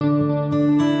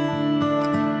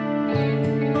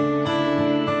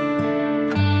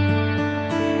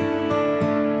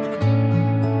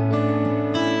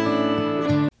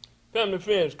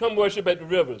friends. Come worship at the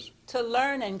rivers. To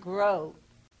learn and grow.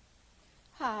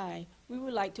 Hi, we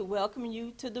would like to welcome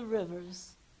you to the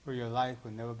rivers, where your life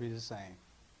will never be the same.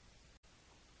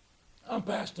 I'm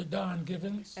Pastor Don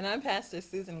Givens. And I'm Pastor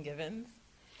Susan Givens.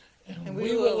 And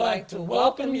we would like to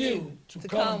welcome you to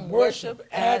come worship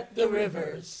at the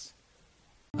rivers.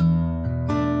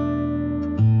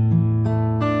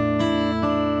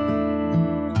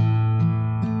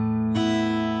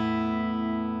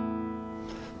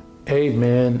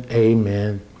 Amen,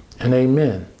 amen, and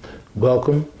amen.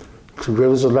 Welcome to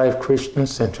Rivers of Life Christian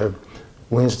Center,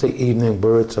 Wednesday evening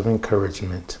words of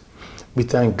encouragement. We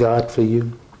thank God for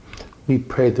you. We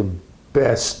pray the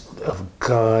best of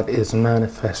God is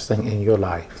manifesting in your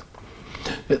life.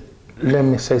 Let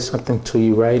me say something to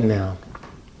you right now.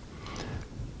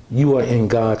 You are in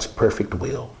God's perfect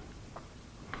will.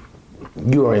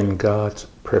 You are in God's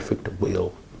perfect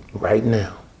will right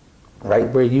now, right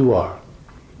where you are.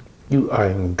 You are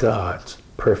in God's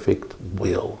perfect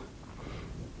will.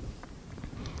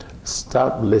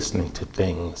 Stop listening to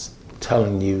things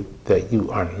telling you that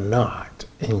you are not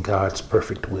in God's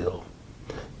perfect will.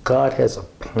 God has a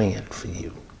plan for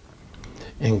you.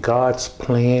 And God's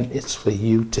plan is for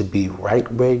you to be right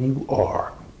where you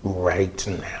are right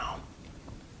now.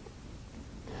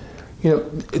 You know,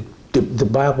 the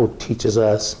Bible teaches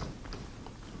us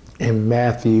in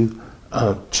Matthew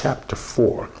chapter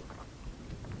 4.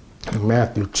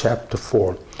 Matthew chapter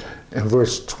 4 and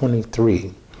verse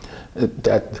 23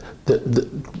 that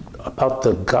about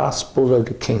the gospel of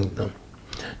the kingdom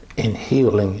in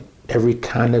healing every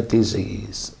kind of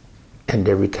disease and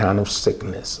every kind of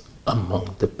sickness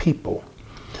among the people.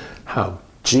 How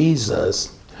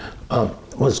Jesus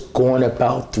was going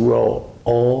about through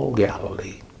all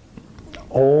Galilee,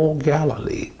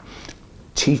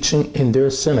 teaching in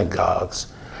their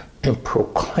synagogues and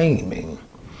proclaiming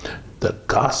the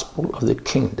gospel of the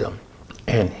kingdom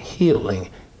and healing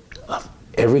of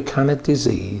every kind of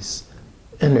disease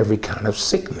and every kind of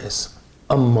sickness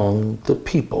among the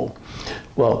people.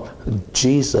 Well,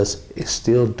 Jesus is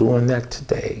still doing that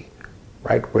today,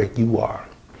 right where you are.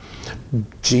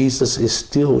 Jesus is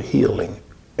still healing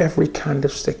every kind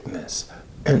of sickness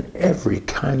and every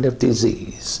kind of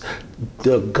disease.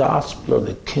 The gospel of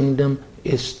the kingdom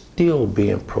is still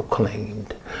being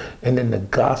proclaimed. And in the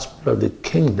gospel of the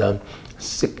kingdom,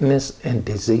 sickness and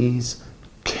disease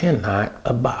cannot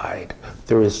abide.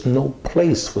 There is no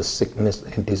place for sickness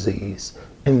and disease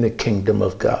in the kingdom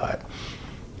of God.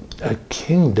 A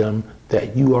kingdom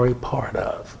that you are a part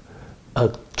of.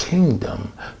 A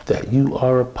kingdom that you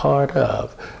are a part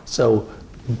of. So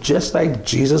just like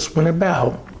Jesus went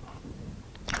about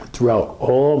throughout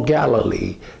all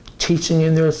Galilee, teaching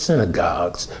in their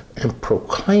synagogues and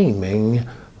proclaiming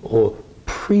or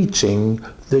preaching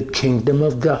the kingdom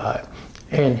of God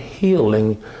and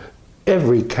healing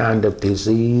every kind of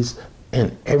disease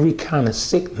and every kind of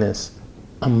sickness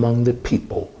among the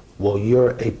people. Well,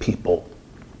 you're a people.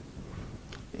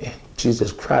 And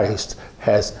Jesus Christ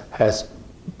has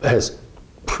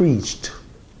preached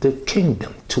the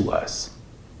kingdom to us.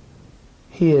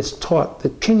 He has taught the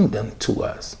kingdom to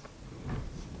us.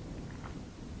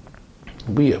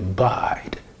 We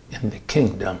abide in the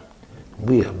kingdom.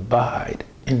 We abide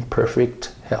in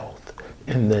perfect health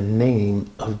in the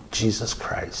name of Jesus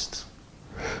Christ.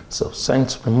 So,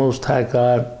 saints of the Most High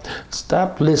God,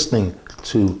 stop listening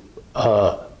to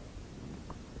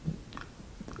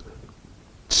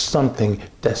something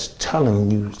that's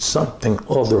telling you something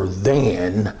other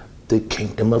than the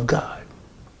kingdom of God.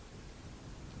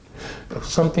 If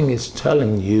something is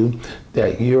telling you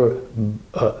that you're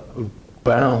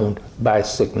bound by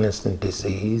sickness and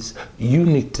disease, you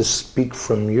need to speak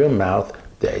from your mouth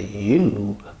that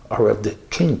you are of the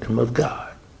kingdom of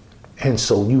God. And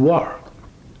so you are.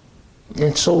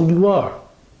 And so you are.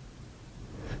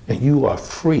 And you are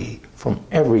free from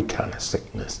every kind of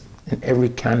sickness and every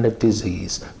kind of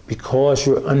disease. Because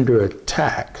you're under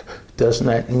attack does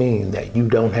not mean that you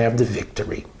don't have the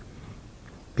victory.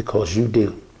 Because you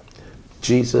do.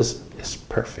 Jesus is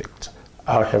perfect.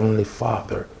 Our Heavenly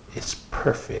Father is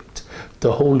perfect.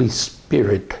 The Holy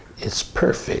Spirit is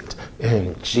perfect.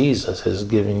 And Jesus has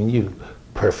given you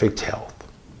perfect health.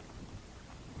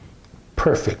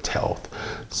 Perfect health.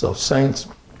 So, saints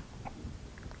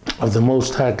of the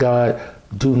Most High God,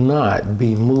 do not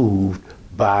be moved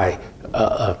by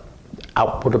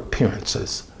outward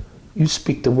appearances. You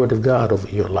speak the word of God over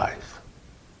your life.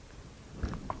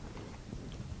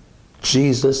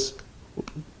 Jesus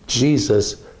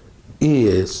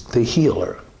is the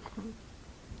healer.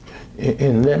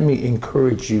 And let me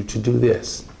encourage you to do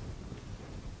this.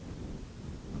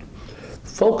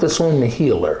 Focus on the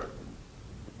healer.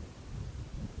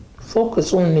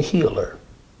 Focus on the healer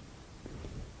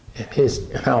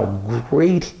and how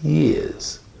great he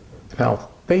is and how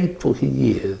faithful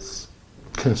he is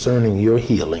concerning your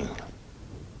healing,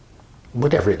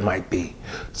 whatever it might be.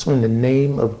 So in the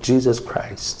name of Jesus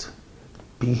Christ,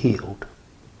 be healed,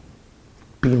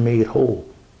 be made whole,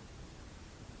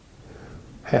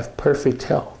 have perfect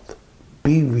health,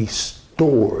 be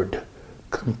restored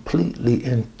completely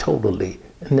and totally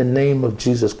in the name of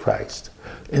Jesus Christ.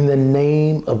 In the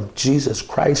name of Jesus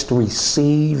Christ,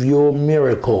 receive your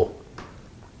miracle.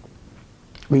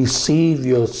 Receive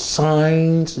your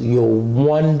signs, your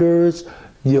wonders,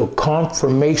 your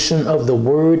confirmation of the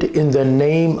word in the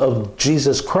name of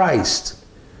Jesus Christ.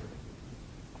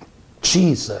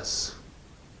 Jesus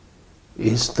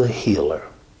is the healer.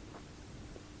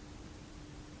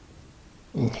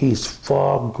 And he's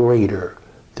far greater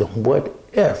than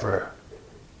whatever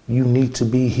you need to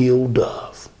be healed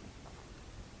of.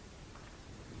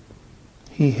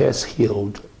 He has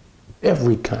healed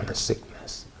every kind of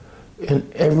sickness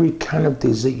and every kind of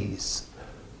disease.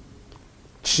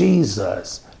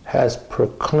 Jesus has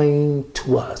proclaimed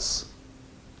to us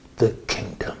the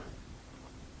kingdom.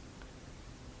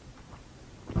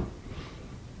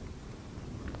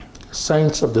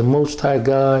 Saints of the Most High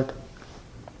God,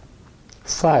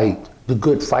 fight the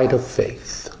good fight of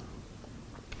faith.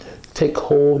 Take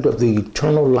hold of the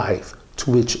eternal life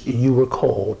to which you were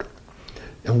called,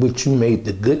 in which you made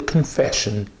the good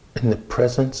confession in the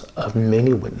presence of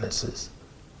many witnesses.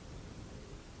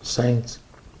 Saints,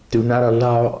 do not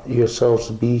allow yourselves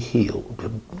to be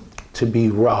healed, to be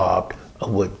robbed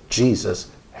of what Jesus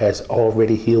has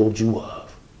already healed you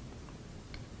of.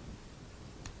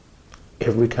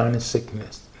 Every kind of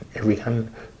sickness, every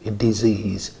kind of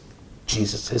disease,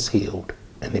 Jesus has healed,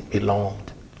 and it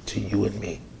belonged to you and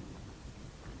me.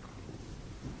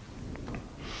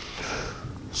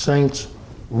 Saints,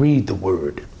 read the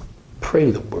word,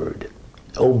 pray the word,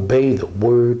 obey the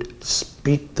word,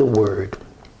 speak the word.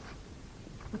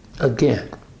 Again,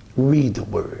 read the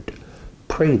word,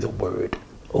 pray the word,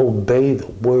 obey the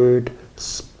word,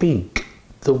 speak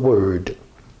the word.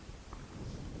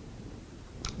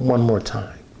 One more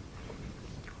time.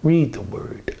 Read the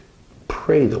word,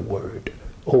 pray the word,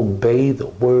 obey the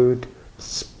word,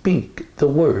 speak the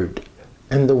word,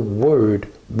 and the word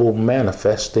will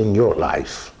manifest in your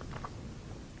life.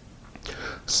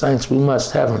 Saints, we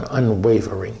must have an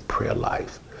unwavering prayer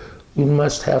life. We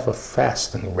must have a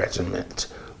fasting regimen.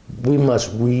 We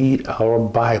must read our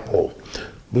Bible.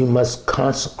 We must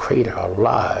consecrate our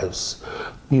lives.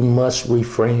 We must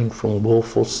refrain from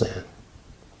willful sin.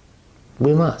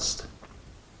 We must.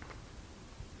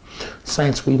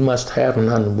 Saints, we must have an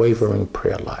unwavering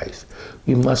prayer life.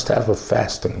 We must have a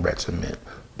fasting regimen.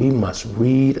 We must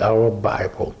read our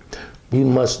Bible. We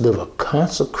must live a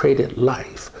consecrated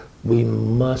life. We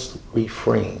must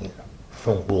refrain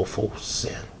from willful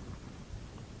sin.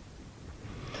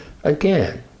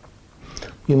 Again,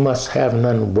 we must have an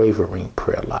unwavering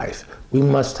prayer life. We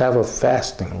must have a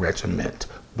fasting regimen.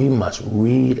 We must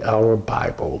read our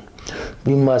Bible.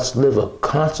 We must live a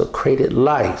consecrated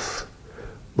life.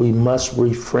 We must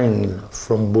refrain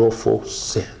from willful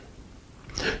sin.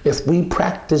 If we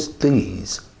practice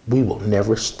these, we will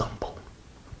never stumble.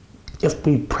 If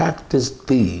we practice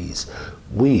these,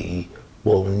 we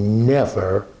will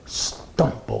never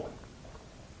stumble.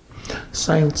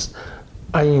 Saints,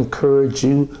 I encourage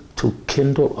you to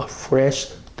kindle afresh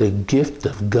the gift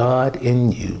of God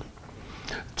in you.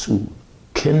 To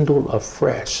kindle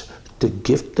afresh the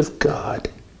gift of God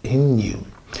in you.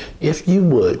 If you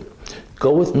would,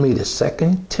 go with me to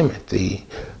 2 Timothy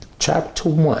chapter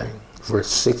 1, verse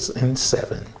 6 and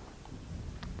 7.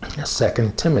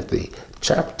 2 Timothy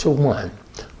chapter 1,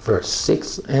 verse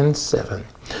 6 and 7.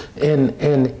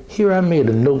 And here I made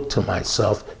a note to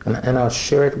myself, and I'll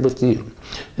share it with you.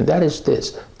 And that is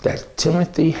this, that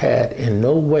Timothy had in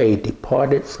no way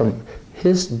departed from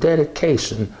his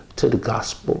dedication to the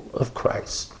gospel of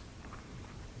Christ.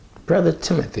 Brother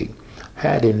Timothy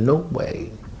had in no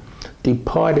way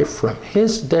departed from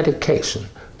his dedication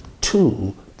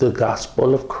to the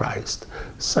gospel of Christ.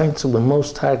 Saints of the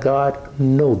Most High God,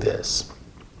 know this.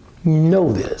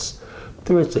 Know this.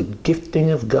 There is a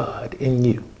gifting of God in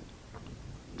you.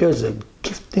 There's a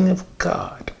gifting of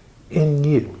God in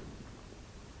you.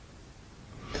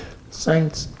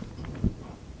 Saints,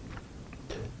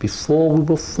 before we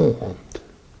were formed,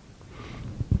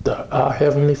 our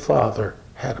Heavenly Father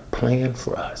had a plan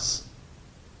for us.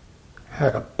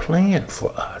 Had a plan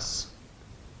for us.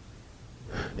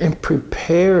 And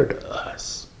prepared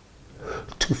us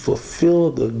to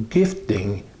fulfill the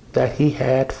gifting that He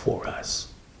had for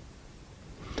us.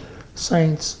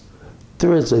 Saints,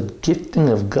 there is a gifting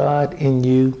of God in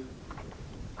you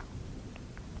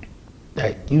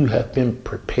that you have been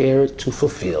prepared to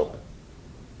fulfill.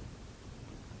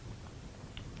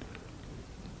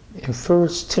 In 2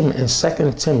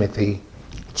 Timothy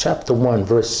chapter 1,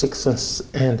 verse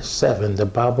 6 and 7, the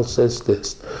Bible says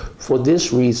this: "For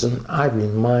this reason I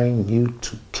remind you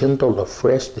to kindle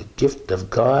afresh the gift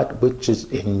of God which is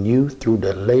in you through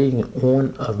the laying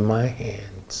on of my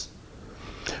hands.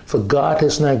 For God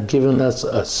has not given us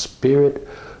a spirit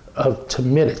of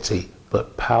timidity,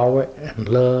 but power and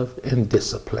love and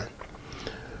discipline."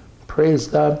 Praise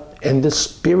God. And the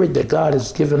spirit that God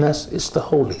has given us is the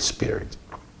Holy Spirit.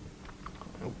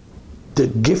 The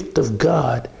gift of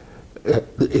God,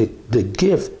 the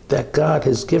gift that God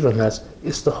has given us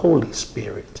is the Holy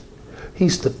Spirit.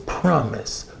 He's the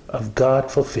promise of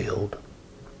God fulfilled.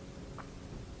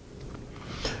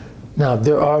 Now,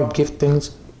 there are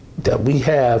giftings that we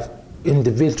have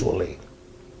individually,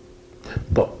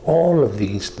 but all of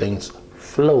these things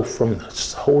flow from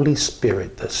the Holy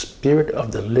Spirit, the Spirit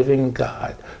of the living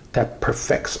God that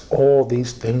perfects all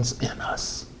these things in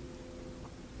us.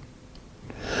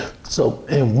 So,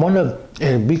 and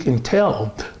we can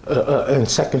tell in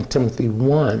 2 Timothy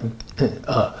 1,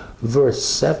 verse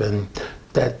 7,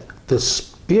 that the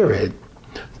Spirit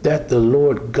that the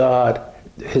Lord God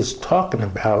is talking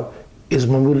about is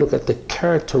when we look at the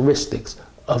characteristics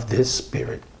of this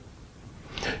Spirit.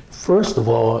 First of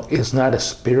all, it's not a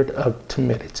spirit of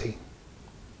timidity.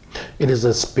 It is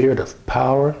a spirit of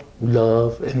power,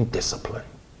 love, and discipline.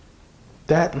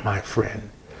 That, my friend,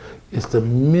 is the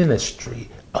ministry,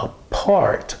 a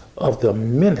part of the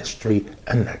ministry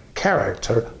and the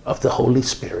character of the Holy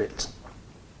Spirit.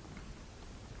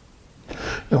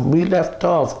 And we left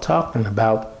off talking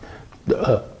about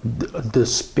the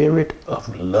spirit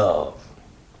of love.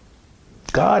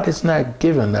 God has not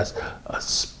given us a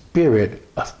spirit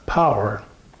of power.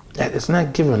 It's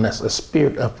not given us a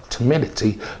spirit of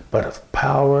timidity, but of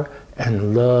power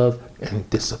and love and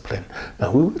discipline.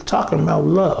 Now, we were talking about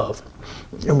love,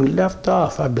 and we left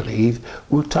off, I believe,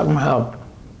 we were talking about how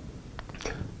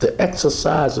the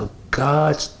exercise of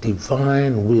God's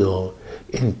divine will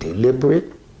in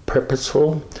deliberate,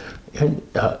 purposeful, and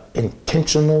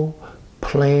intentional,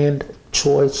 planned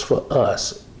choice for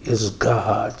us is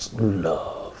God's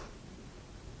love.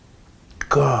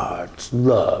 God's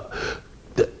love.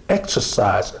 The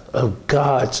exercise of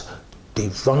God's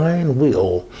divine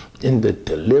will in the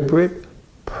deliberate,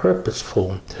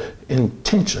 purposeful,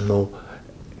 intentional,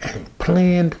 and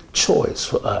planned choice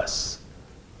for us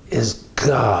is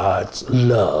God's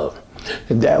love.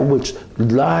 And that which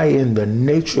lie in the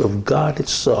nature of God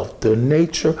itself, the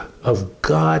nature of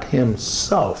God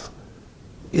himself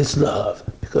is love,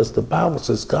 because the Bible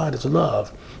says God is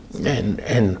love,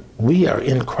 and we are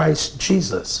in Christ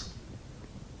Jesus.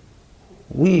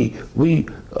 We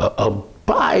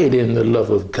abide in the love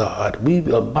of God. We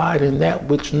abide in that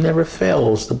which never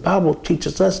fails. The Bible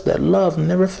teaches us that love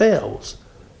never fails.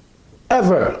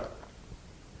 Ever.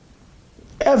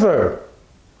 Ever.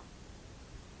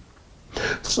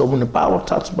 So when the Bible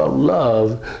talks about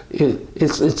love,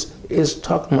 it's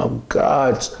talking about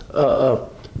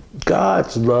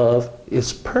God's love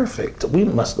is perfect. We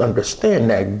must understand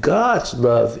that God's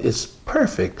love is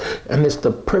perfect, and it's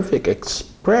the perfect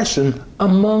expression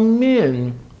among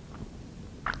men.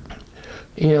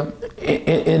 You know,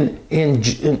 in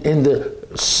the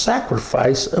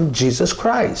sacrifice of Jesus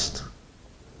Christ.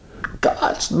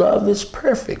 God's love is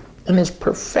perfect and is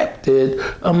perfected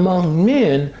among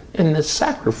men in the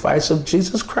sacrifice of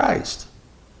Jesus Christ.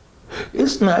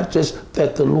 It's not just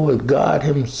that the Lord God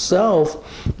himself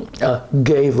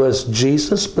gave us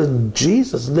Jesus, but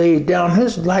Jesus laid down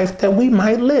his life that we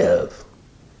might live.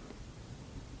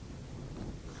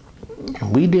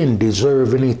 We didn't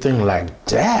deserve anything like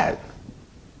that.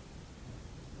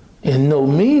 By no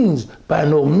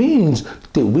means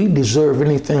did we deserve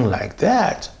anything like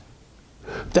that.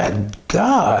 That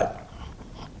God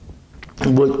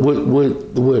would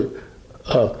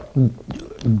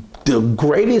the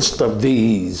greatest of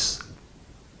these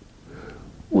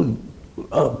would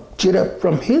get up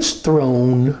from his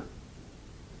throne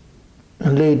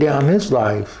and lay down his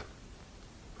life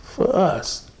for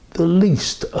us, the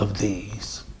least of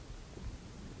these.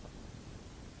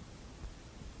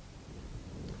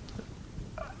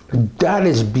 That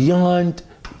is beyond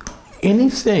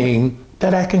anything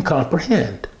that I can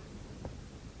comprehend.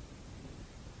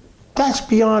 That's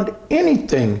beyond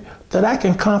anything that I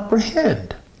can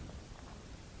comprehend.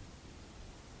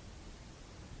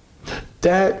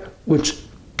 That which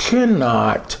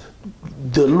cannot,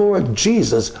 the Lord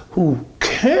Jesus, who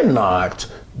cannot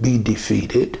be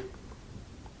defeated,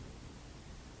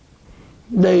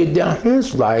 laid down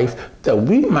his life that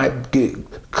we might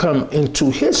come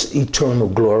into his eternal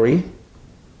glory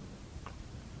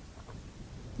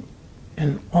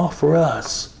and offer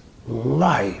us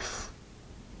life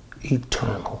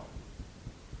eternal.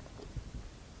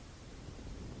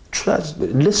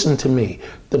 Listen to me.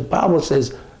 The Bible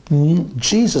says,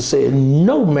 Jesus said,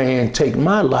 no man take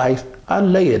my life, I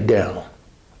lay it down.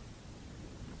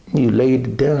 You laid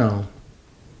it down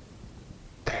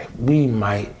that we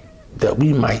might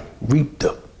reap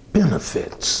the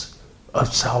benefits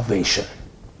of salvation.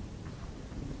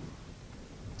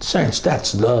 Saints,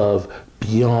 that's love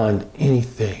beyond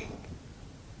anything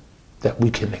that we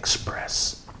can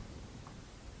express.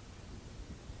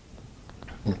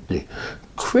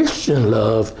 Christian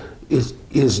love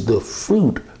is the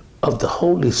fruit of the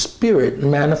Holy Spirit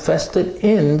manifested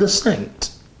in the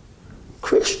saint.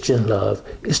 Christian love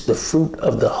is the fruit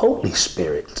of the Holy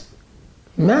Spirit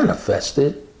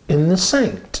manifested in the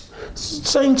saint.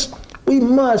 Saints, we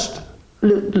must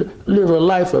live a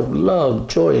life of love,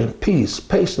 joy, and peace,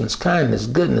 patience, kindness,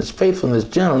 goodness, faithfulness,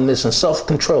 gentleness, and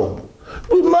self-control.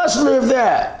 We must live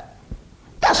that.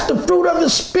 That's the fruit of the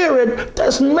Spirit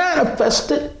that's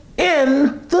manifested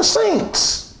in the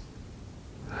saints.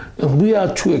 And we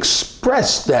are to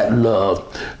express that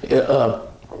love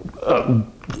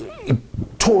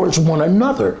towards one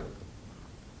another.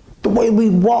 The way we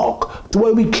walk, the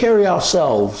way we carry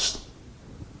ourselves.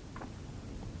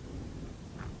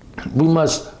 We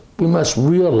must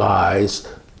realize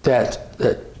that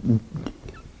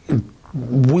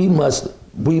we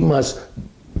must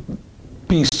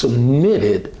be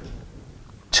submitted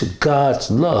to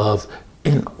God's love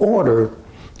in order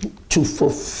to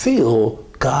fulfill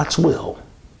God's will.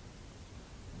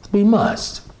 We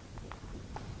must.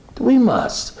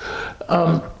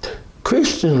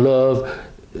 Christian love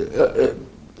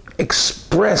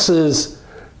expresses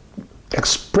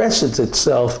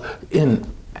itself in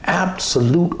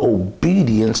absolute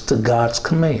obedience to God's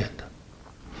command.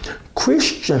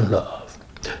 Christian love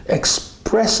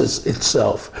expresses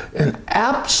itself in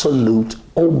absolute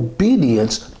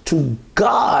obedience to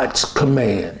God's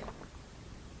command.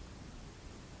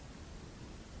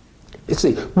 You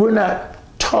see, we're not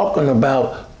talking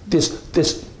about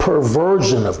this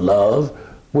perversion of love,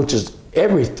 which is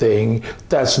everything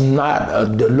that's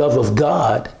not the love of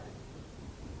God,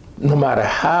 no matter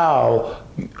how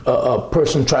a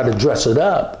person try to dress it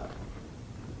up.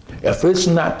 If it's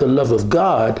not the love of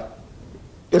God,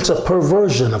 it's a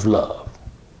perversion of love.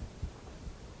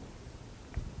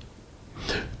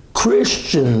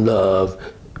 Christian love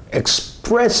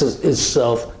expresses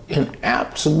itself in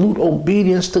absolute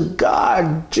obedience to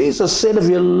God. Jesus said, if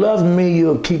you love me,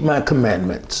 you'll keep my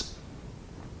commandments.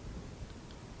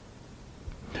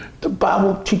 The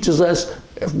Bible teaches us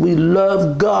if we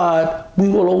love God, we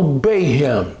will obey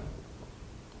him.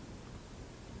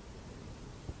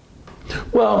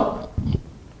 Well,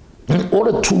 in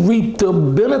order to reap the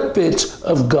benefits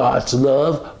of God's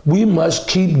love, we must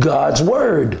keep God's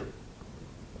word.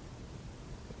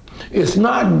 It's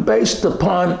not based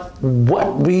upon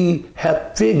what we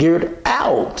have figured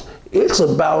out. It's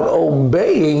about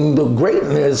obeying the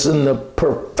greatness and the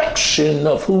perfection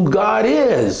of who God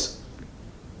is.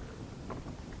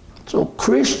 So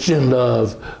Christian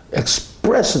love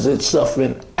expresses itself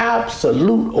in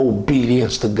absolute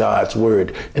obedience to God's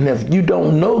word. And if you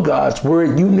don't know God's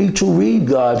word, you need to read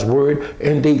God's word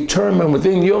and determine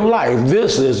within your life,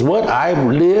 this is what I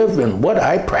live and what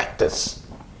I practice.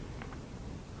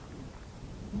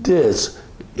 This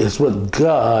is what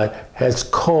God has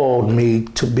called me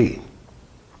to be.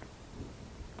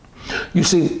 You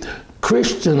see,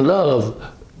 Christian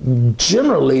love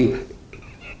generally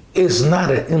is not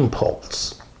an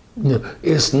impulse.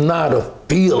 It's not a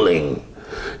feeling.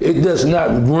 It does not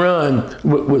run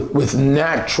with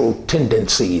natural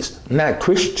tendencies. Not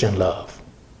Christian love.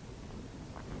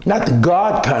 Not the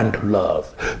God kind of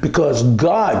love. Because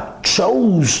God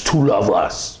chose to love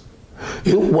us.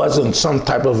 It wasn't some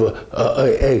type of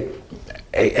a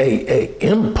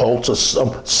impulse or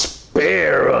some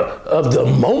spare of the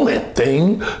moment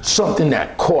thing, something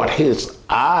that caught his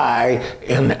eye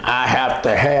and I have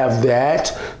to have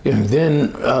that, and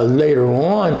then later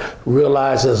on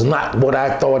realize it's not what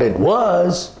I thought it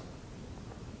was.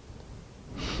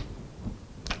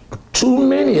 Too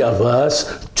many of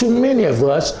us,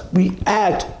 we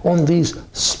act on these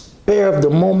spare spare of the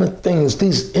moment things,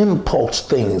 these impulse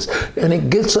things, and it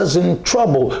gets us in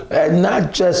trouble, and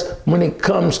not just when it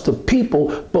comes to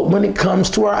people, but when it comes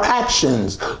to our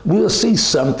actions. We'll see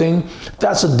something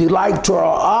that's a delight to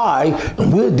our eye,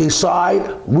 and we'll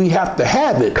decide we have to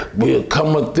have it. We'll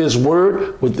come with this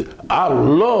word, I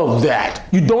love that.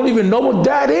 You don't even know what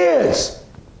that is.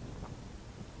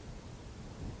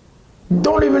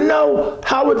 Don't even know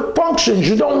how it functions.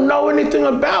 You don't know anything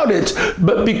about it.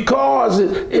 But because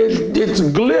its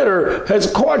glitter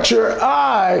has caught your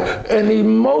eye, and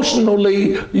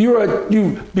emotionally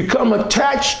you become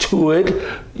attached to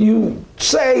it, you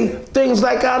say things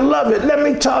like, I love it. Let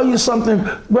me tell you something,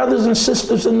 brothers and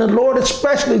sisters in the Lord,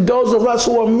 especially those of us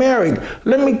who are married.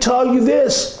 Let me tell you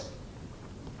this.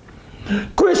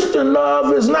 Christian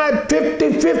love is not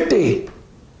 50-50.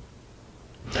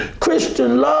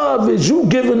 Christian love is you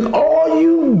giving all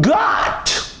you got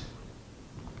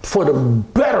for the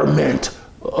betterment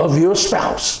of your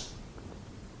spouse.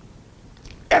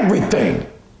 Everything.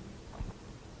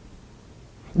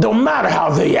 Don't matter how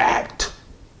they act.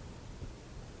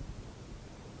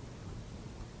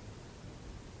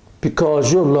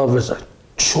 Because your love is a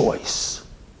choice,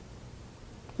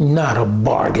 not a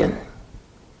bargain.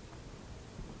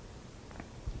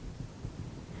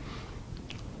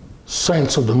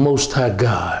 Saints of the Most High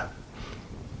God,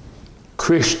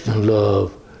 Christian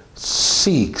love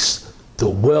seeks the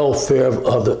welfare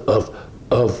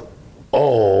of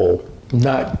all,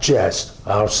 not just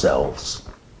ourselves.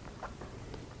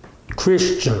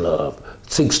 Christian love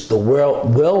seeks the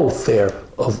welfare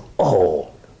of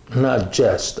all, not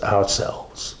just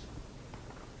ourselves.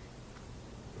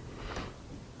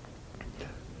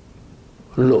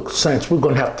 Look, saints, we're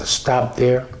going to have to stop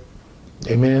there.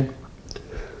 Amen.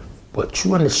 But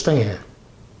you understand,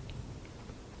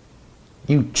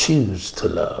 you choose to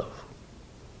love.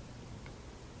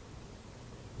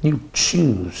 You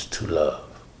choose to love.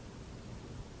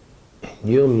 And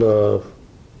your love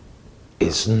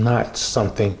is not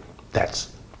something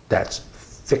that's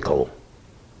fickle,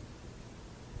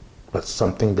 but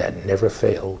something that never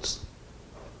fails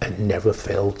and never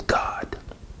failed God.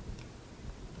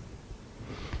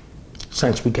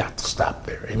 Saints, we got to stop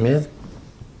there. Amen.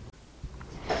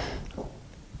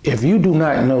 If you do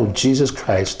not know Jesus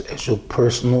Christ as your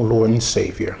personal Lord and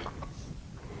Savior,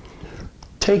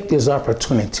 take this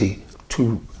opportunity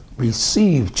to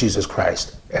receive Jesus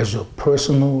Christ as your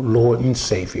personal Lord and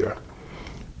Savior.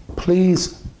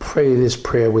 Please pray this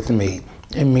prayer with me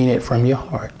and mean it from your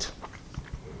heart.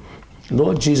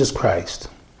 Lord Jesus Christ,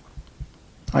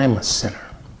 I am a sinner.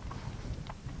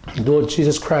 Lord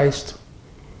Jesus Christ,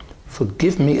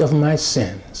 forgive me of my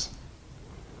sins.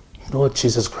 Lord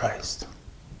Jesus Christ,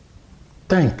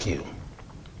 thank you.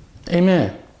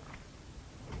 Amen.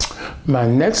 My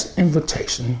next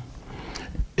invitation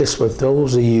is for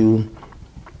those of you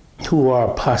who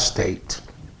are apostate.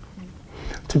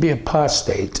 To be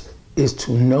apostate is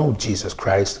to know Jesus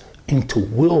Christ and to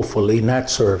willfully not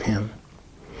serve him.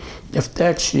 If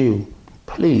that's you,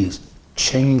 please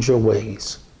change your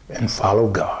ways and follow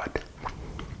God.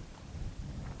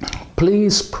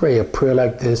 Please pray a prayer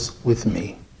like this with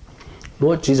me.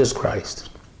 Lord Jesus Christ,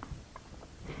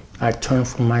 I turn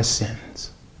from my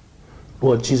sins.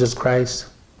 Lord Jesus Christ,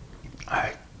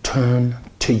 I turn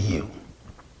to you.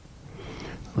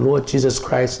 Lord Jesus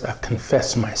Christ, I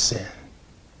confess my sin.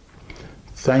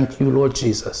 Thank you, Lord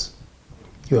Jesus.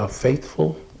 You are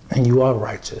faithful and you are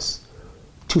righteous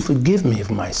to forgive me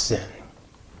of my sin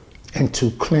and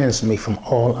to cleanse me from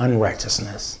all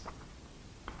unrighteousness.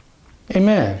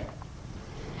 Amen.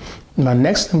 My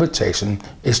next invitation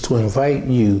is to invite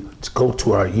you to go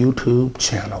to our YouTube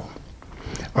channel.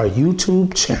 Our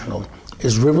YouTube channel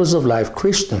is Rivers of Life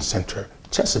Christian Center,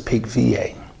 Chesapeake,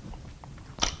 VA.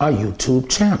 Our YouTube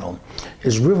channel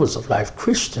is Rivers of Life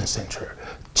Christian Center,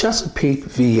 Chesapeake,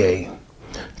 VA.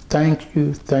 Thank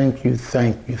you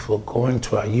for going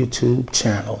to our YouTube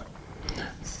channel.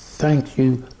 Thank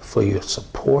you for your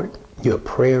support, your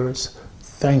prayers.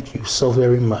 Thank you so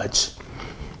very much.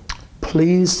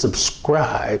 Please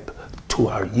subscribe to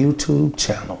our YouTube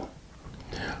channel.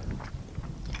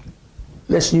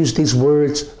 Let's use these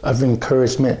words of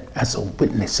encouragement as a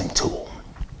witnessing tool.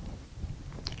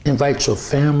 Invite your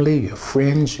family, your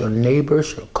friends, your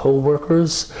neighbors, your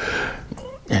co-workers,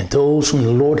 and those whom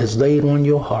the Lord has laid on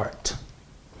your heart.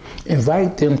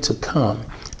 Invite them to come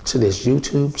to this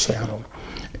YouTube channel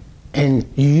and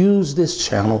use this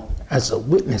channel as a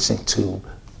witnessing tool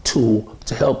to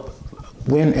help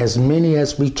win as many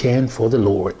as we can for the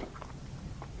Lord.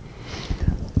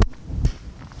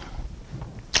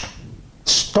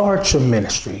 Start your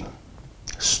ministry.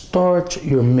 Start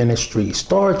your ministry.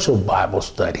 Start your Bible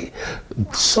study.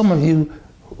 Some of you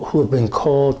who have been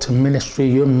called to ministry,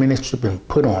 your ministry has been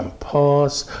put on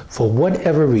pause for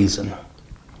whatever reason.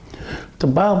 The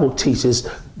Bible teaches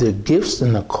the gifts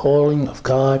and the calling of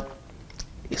God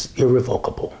is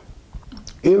irrevocable.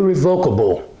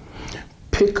 Irrevocable.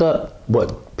 Pick up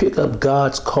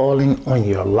God's calling on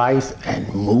your life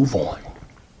and move on.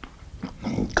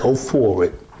 Go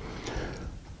forward.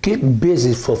 Get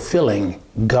busy fulfilling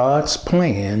God's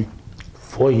plan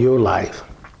for your life.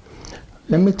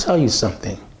 Let me tell you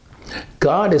something.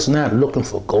 God is not looking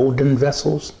for golden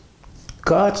vessels.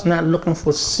 God's not looking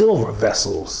for silver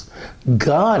vessels.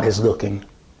 God is looking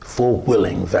for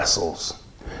willing vessels.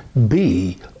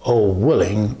 Be a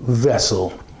willing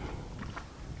vessel.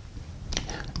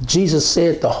 Jesus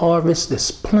said the harvest is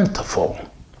plentiful,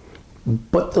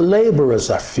 but the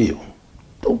laborers are few.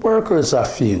 The workers are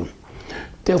few.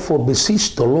 Therefore,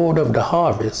 beseech the Lord of the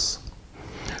harvest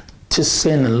to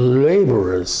send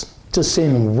laborers, to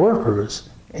send workers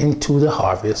into the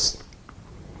harvest.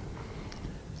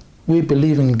 We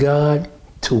believe in God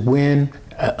to win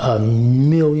a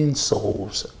million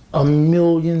souls. A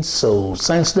million souls.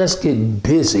 Saints, let's get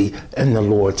busy in the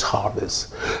Lord's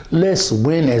harvest. Let's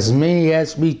win as many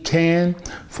as we can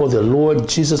for the Lord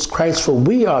Jesus Christ, for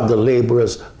we are the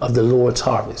laborers of the Lord's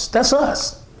harvest. That's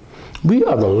us. We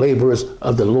are the laborers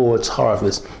of the Lord's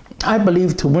harvest. I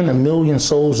believe to win a million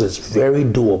souls is very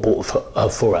doable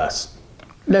for us.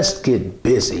 Let's get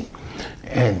busy.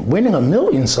 And winning a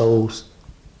million souls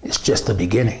is just the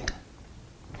beginning.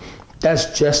 That's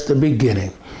just the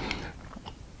beginning.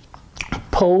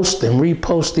 Post and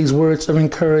repost these words of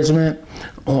encouragement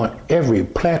on every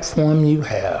platform you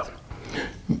have.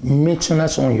 Mention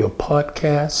us on your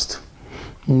podcast.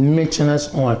 Mention us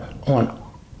on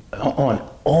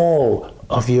all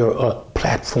of your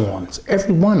platforms,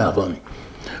 every one of them,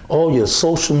 all your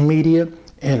social media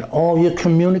and all your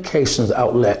communications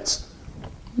outlets.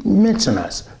 Mention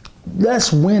us.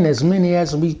 Let's win as many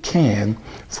as we can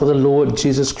for the Lord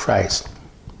Jesus Christ.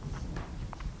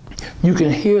 You can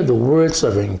hear the words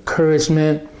of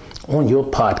encouragement on your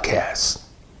podcast.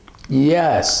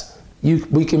 Yes, you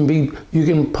can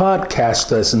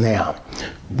podcast us now.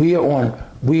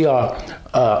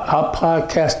 Our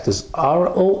podcast is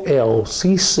ROLCCVA.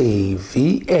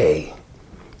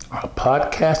 Our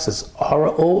podcast is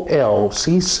ROLCCVA.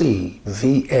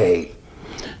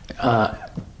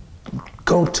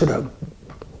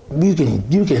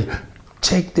 You can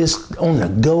take this on the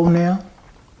go now.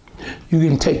 You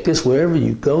can take this wherever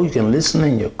you go. You can listen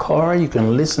in your car. You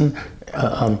can listen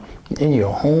in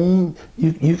your home.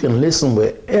 You can listen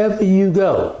wherever you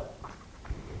go.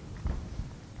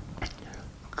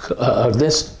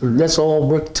 Let's all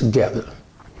work together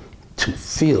to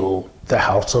fill the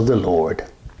house of the Lord.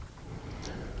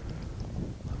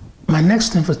 My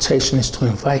next invitation is to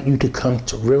invite you to come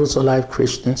to Rivers of Life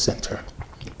Christian Center.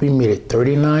 We meet at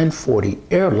 3940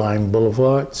 Airline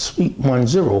Boulevard, Suite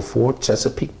 104,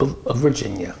 Chesapeake,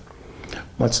 Virginia.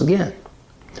 Once again,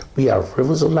 we are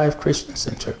Rivers of Life Christian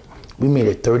Center. We meet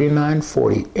at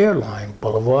 3940 Airline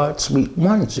Boulevard, Suite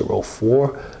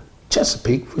 104,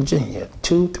 Chesapeake, Virginia,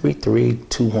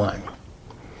 23321.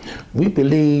 We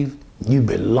believe you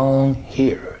belong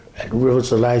here at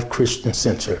Rivers of Life Christian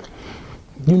Center.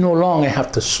 You no longer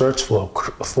have to search for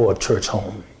a church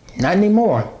home. Not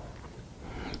anymore.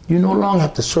 You no longer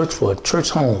have to search for a church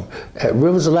home. At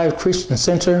Rivers of Life Christian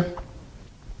Center,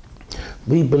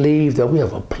 we believe that we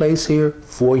have a place here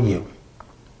for you.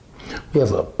 We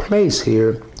have a place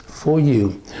here for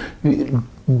you.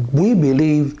 We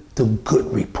believe the good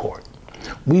report.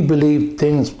 We believe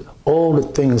all the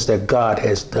things that God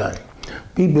has done.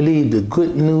 We believe the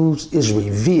good news is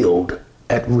revealed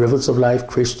at Rivers of Life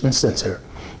Christian Center.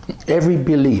 Every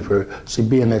believer should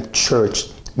be in a church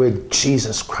where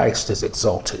Jesus Christ is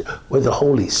exalted, where the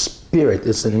Holy Spirit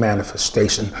is in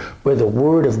manifestation, where the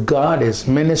Word of God is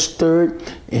ministered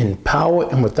in power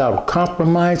and without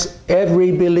compromise.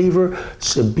 Every believer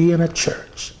should be in a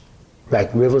church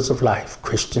like Rivers of Life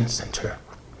Christian Center.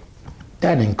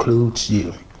 That includes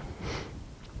you.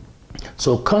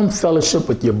 So come fellowship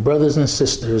with your brothers and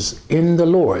sisters in the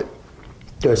Lord.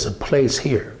 There's a place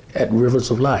here at Rivers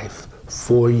of Life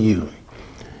for you.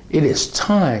 It is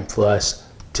time for us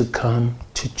to come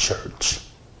to church.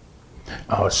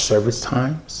 Our service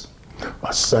times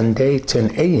are Sunday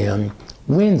 10 a.m.,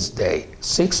 Wednesday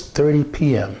 6:30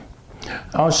 p.m.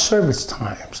 Our service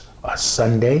times are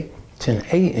Sunday 10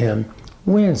 a.m.,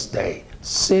 Wednesday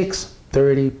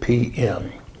 6:30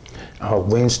 p.m. Our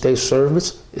Wednesday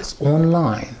service is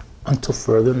online until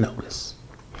further notice.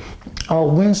 Our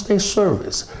Wednesday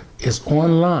service is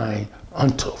online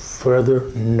until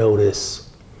further notice.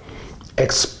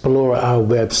 Explore our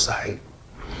website.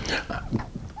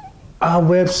 Our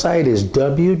website is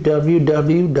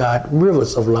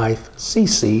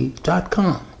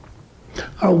www.riversoflifecc.com.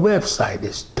 Our website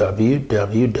is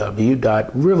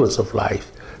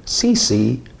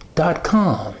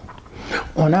www.riversoflifecc.com.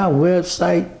 On our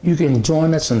website, you can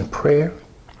join us in prayer.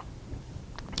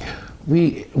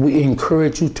 We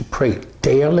encourage you to pray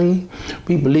daily.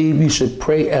 We believe you should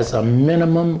pray as a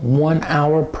minimum 1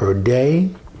 hour per day.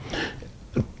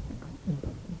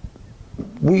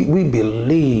 We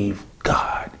believe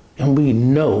God, and we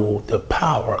know the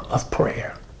power of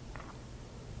prayer.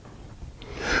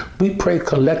 We pray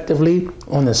collectively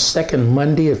on the second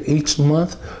Monday of each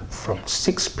month from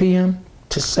 6 p.m.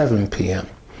 to 7 p.m.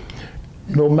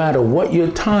 No matter what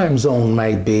your time zone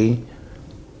might be,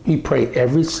 we pray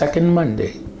every second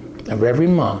Monday of every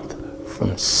month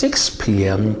from 6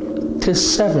 p.m. to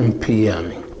 7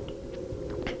 p.m.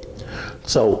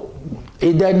 So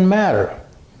it doesn't matter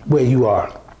where you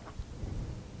are.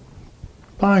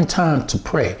 Find time to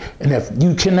pray. And if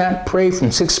you cannot pray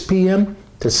from 6 p.m.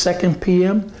 to 2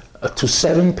 p.m. To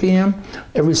 7 p.m.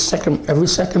 every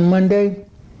second Monday,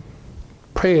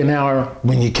 pray an hour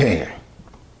when you can.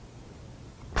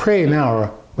 Pray an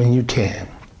hour when you can.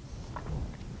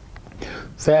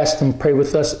 Fast and pray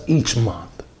with us each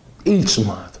month. Each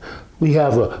month. We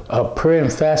have a prayer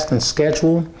and fasting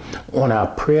schedule on our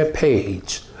prayer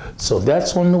page. So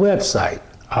that's on the website,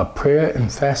 our prayer and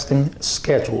fasting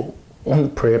schedule on the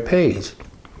prayer page.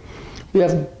 We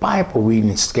have a Bible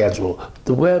reading schedule. On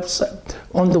the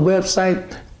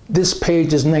website, this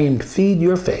page is named Feed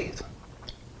Your Faith.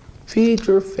 Feed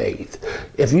your faith.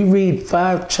 If you read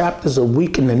 5 chapters a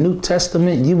week in the New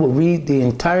Testament, you will read the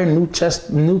entire New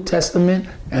Testament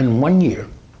in 1 year.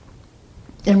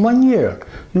 In 1 year,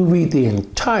 you read the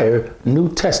entire New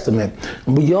Testament.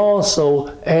 We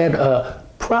also add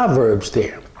Proverbs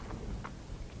there.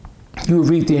 You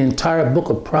read the entire book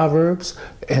of Proverbs,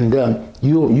 and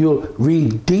you'll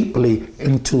read deeply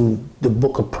into the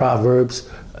book of Proverbs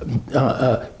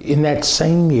in that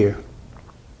same year.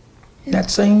 In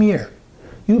that same year,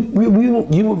 you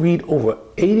will read over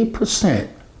 80%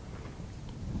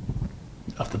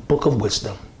 of the book of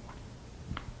wisdom.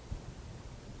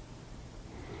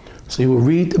 So you will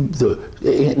read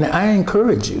and I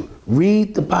encourage you,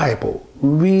 read the Bible.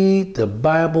 Read the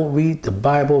Bible, read the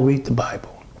Bible, read the Bible.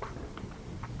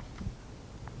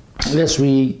 Let's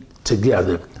read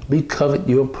together. We covet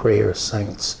your prayers,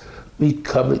 saints. We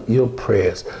covet your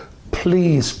prayers.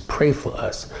 Please pray for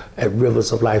us at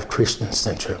Rivers of Life Christian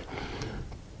Center.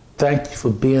 Thank you for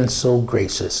being so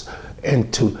gracious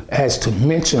and to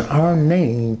mention our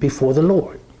name before the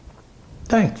Lord.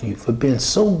 Thank you for being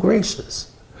so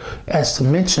gracious as to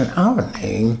mention our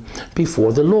name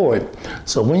before the Lord.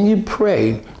 So when you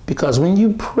pray, because when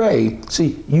you pray,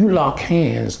 see, you lock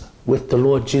hands with the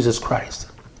Lord Jesus Christ.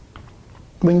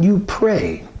 When you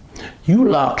pray, you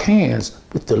lock hands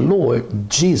with the Lord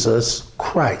Jesus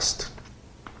Christ.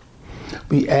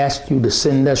 We ask you to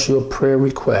send us your prayer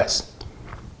request.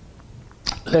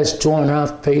 Let's join our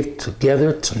faith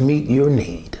together to meet your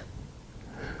need.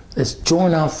 Let's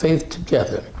join our faith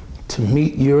together to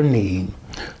meet your need.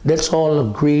 Let's all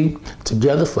agree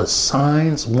together for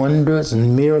signs, wonders,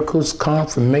 and miracles,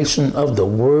 confirmation of the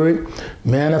word,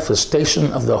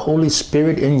 manifestation of the Holy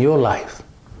Spirit in your life.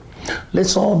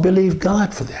 Let's all believe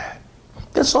God for that.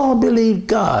 Let's all believe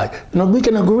God. We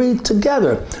can agree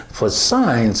together for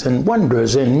signs and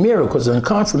wonders and miracles and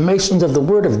confirmations of the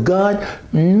Word of God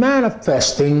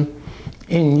manifesting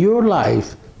in your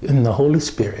life in the Holy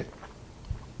Spirit.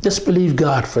 Let's believe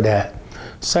God for that.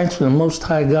 Saints of the Most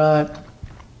High God,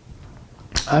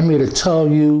 I'm here to tell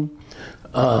you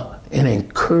and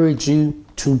encourage you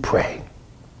to pray.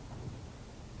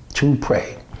 To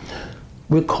pray.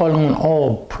 We're calling on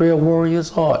all prayer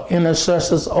warriors, all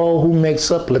intercessors, all who make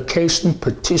supplication,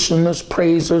 petitioners,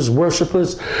 praisers,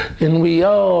 worshipers, and we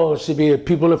all should be a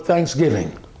people of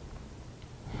thanksgiving.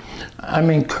 I'm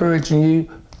encouraging you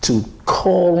to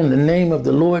call on the name of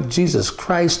the Lord Jesus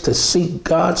Christ, to seek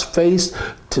God's face,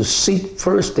 to seek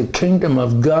first the kingdom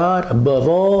of God above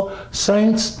all.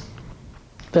 Saints,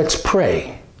 let's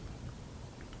pray.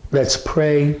 Let's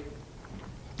pray.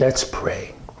 Let's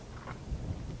pray.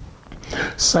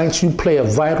 Saints, you play a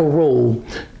vital role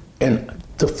in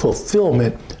the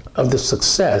fulfillment of the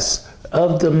success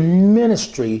of the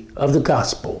ministry of the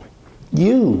gospel.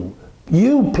 You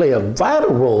play a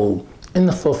vital role in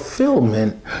the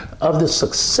fulfillment of the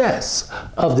success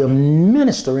of the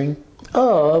ministering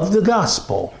of the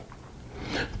gospel.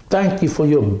 Thank you for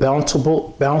your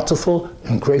bountiful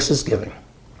and gracious giving.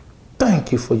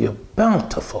 thank you for your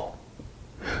bountiful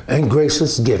and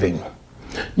gracious giving.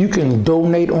 You can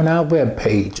donate on our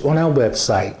webpage, on our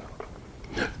website.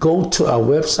 Go to our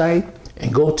website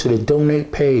and go to the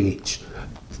donate page.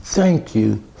 Thank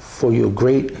you for your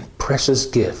great and precious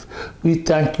gift. We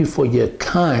thank you for your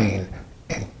kind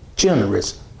and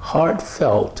generous,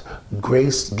 heartfelt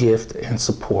grace, gift, and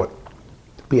support.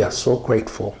 We are so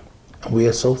grateful and we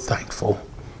are so thankful.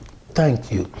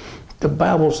 Thank you. The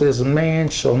Bible says, man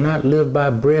shall not live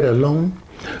by bread alone,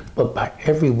 but by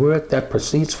every word that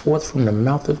proceeds forth from the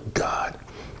mouth of God.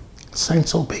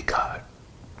 Saints, obey God.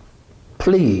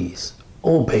 Please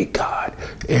obey God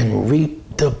and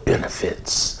reap the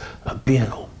benefits of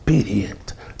being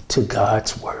obedient to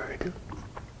God's word.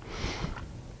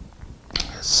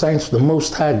 Saints of the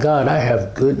Most High God, I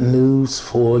have good news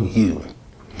for you.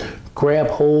 Grab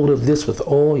hold of this with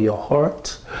all your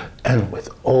heart and with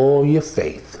all your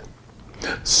faith.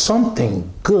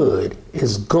 Something good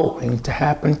is going to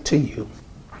happen to you.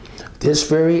 This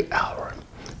very hour,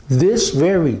 this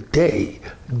very day,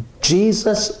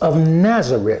 Jesus of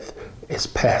Nazareth is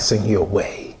passing your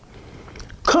way.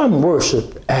 Come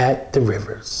worship at the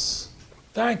rivers.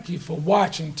 Thank you for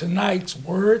watching tonight's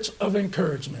Words of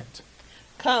Encouragement.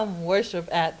 Come worship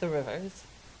at the rivers.